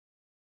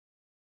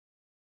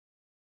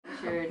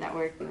Your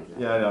network.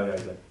 Yeah, I know, yeah,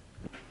 exactly.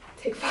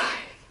 Take 5.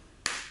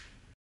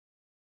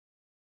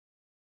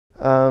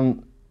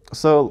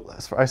 So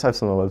I have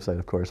some on the website,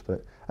 of course,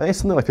 but I think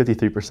something like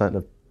 53%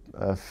 of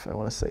I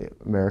want to say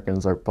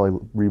Americans are probably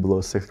read below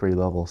 6th grade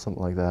level,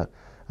 something like that.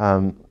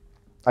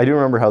 I do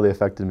remember how they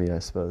affected me, I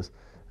suppose.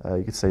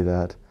 You could say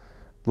that.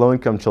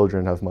 Low-income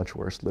children have much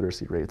worse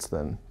literacy rates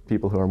than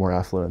people who are more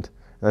affluent.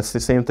 And that's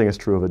the same thing is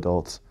true of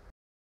adults.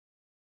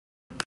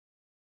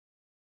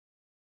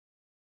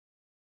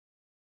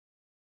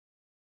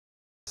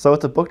 So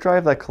it's a book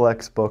drive that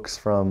collects books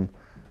from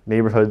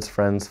neighborhoods,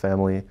 friends,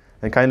 family,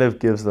 and kind of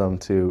gives them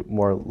to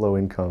more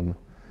low-income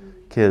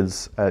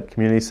kids at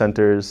community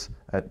centers,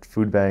 at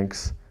food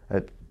banks,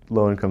 at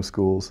low-income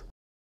schools.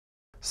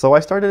 So I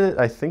started it,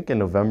 I think, in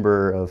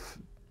November of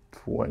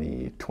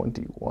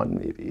 2021,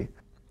 maybe.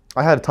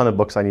 I had a ton of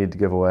books I needed to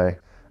give away,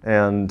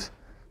 and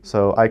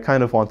so I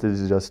kind of wanted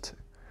to just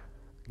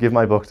give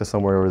my books to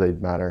somewhere where they'd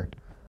matter.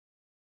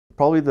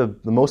 Probably the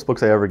most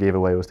books I ever gave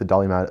away was to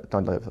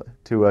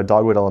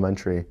Dogwood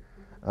Elementary.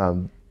 I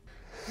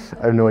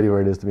have no idea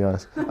where it is, to be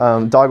honest.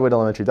 Dogwood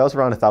Elementary. That was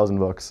around 1,000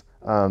 books.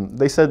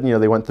 They said,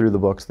 they went through the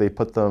books. They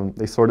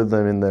sorted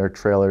them in their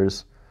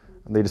trailers.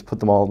 And they just put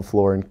them all on the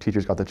floor, and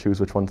teachers got to choose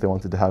which ones they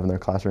wanted to have in their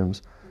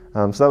classrooms.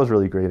 So that was a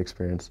really great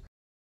experience.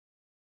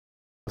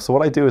 So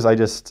what I do is I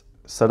just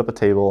set up a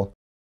table.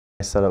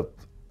 I set up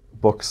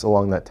books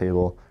along that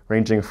table,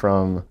 ranging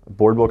from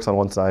board books on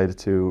one side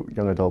to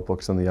young adult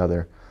books on the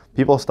other.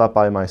 People stop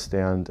by my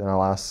stand, and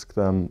I'll ask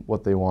them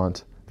what they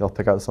want. They'll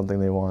pick out something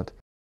they want.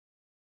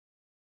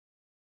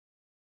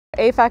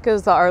 AFAC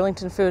is the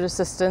Arlington Food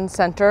Assistance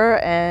Center,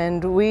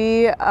 and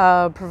we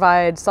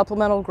provide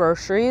supplemental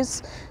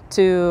groceries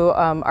to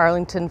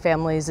Arlington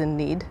families in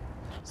need,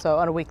 so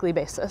on a weekly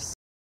basis.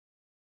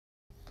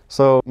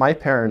 So my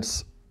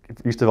parents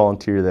used to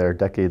volunteer there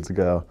decades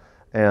ago,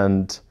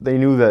 and they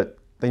knew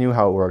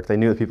how it worked. They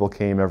knew that people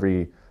came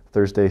every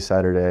Thursday,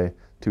 Saturday,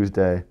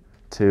 Tuesday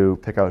to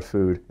pick out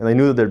food, and they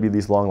knew that there'd be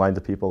these long lines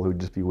of people who'd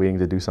just be waiting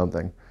to do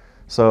something.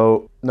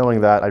 So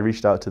knowing that, I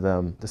reached out to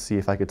them to see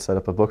if I could set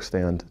up a book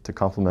stand to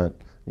complement,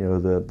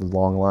 the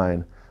long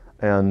line,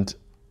 and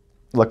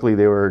luckily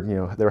they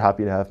were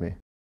happy to have me.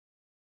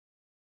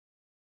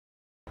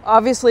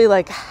 Obviously,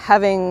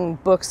 having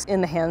books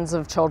in the hands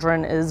of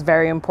children is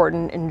very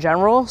important in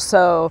general,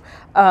 so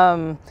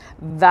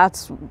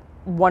that's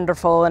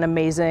wonderful and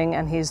amazing,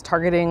 and he's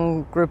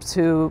targeting groups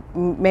who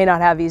may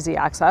not have easy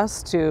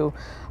access to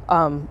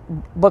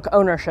book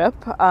ownership,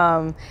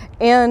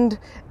 and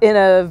in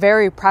a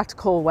very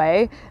practical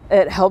way,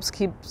 it helps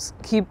keep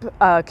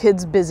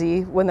kids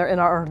busy when they're in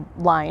our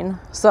line.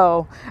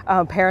 So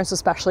parents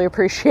especially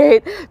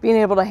appreciate being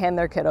able to hand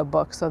their kid a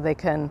book so they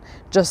can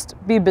just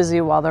be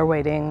busy while they're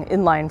waiting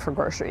in line for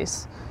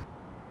groceries.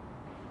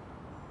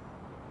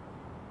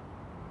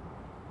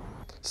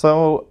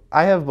 So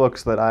I have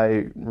books that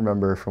I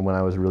remember from when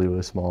I was really,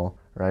 really small,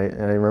 right?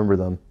 And I remember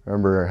them. I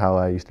remember how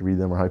I used to read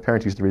them or how my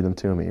parents used to read them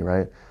to me,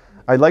 right?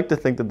 I'd like to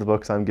think that the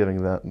books I'm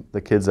giving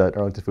the kids at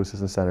Arlington Food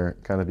Assistance Center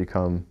kind of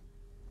become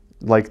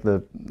like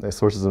the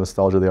sources of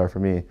nostalgia they are for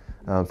me,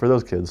 for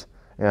those kids.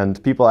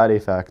 And people at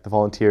AFAC, the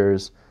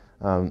volunteers,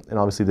 and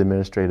obviously the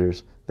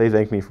administrators, they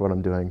thank me for what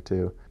I'm doing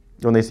too,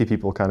 when they see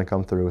people kind of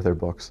come through with their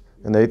books.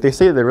 And they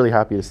say they're really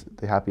happy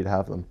to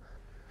have them.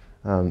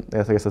 I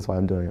guess that's why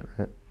I'm doing it,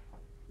 right?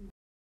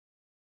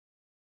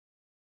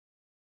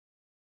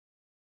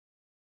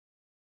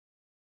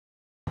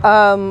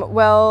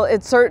 Well,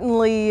 it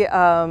certainly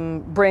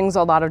brings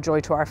a lot of joy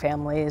to our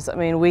families. I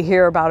mean, we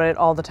hear about it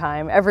all the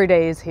time. Every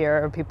day is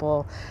here.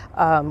 People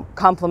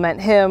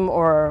compliment him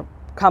or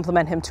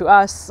compliment him to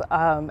us,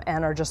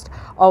 and are just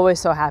always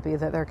so happy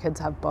that their kids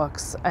have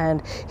books.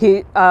 And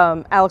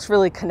Alex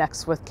really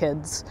connects with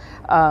kids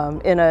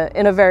in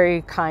a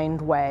very kind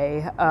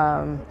way.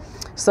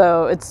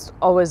 So it's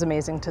always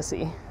amazing to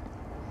see.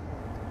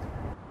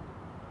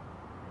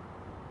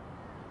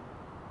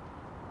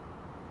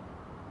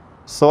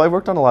 So I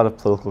worked on a lot of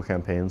political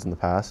campaigns in the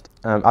past.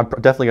 I'm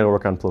definitely going to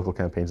work on political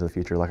campaigns in the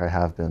future like I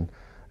have been.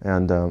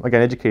 And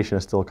again, education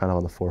is still kind of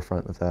on the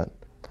forefront of that.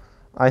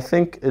 I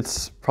think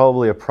it's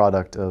probably a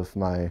product of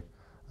my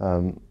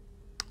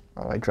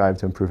drive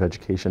to improve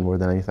education more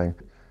than anything.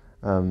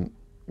 It's going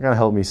to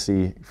help me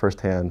see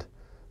firsthand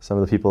some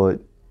of the people that,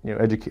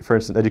 for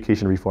instance,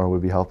 education reform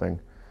would be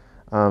helping.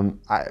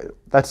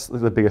 That's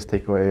the biggest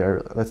takeaway,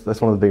 or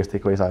that's one of the biggest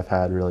takeaways I've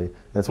had, really.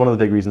 And it's one of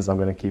the big reasons I'm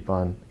going to keep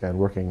on, again,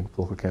 working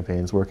political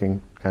campaigns,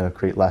 kind of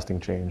create lasting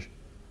change.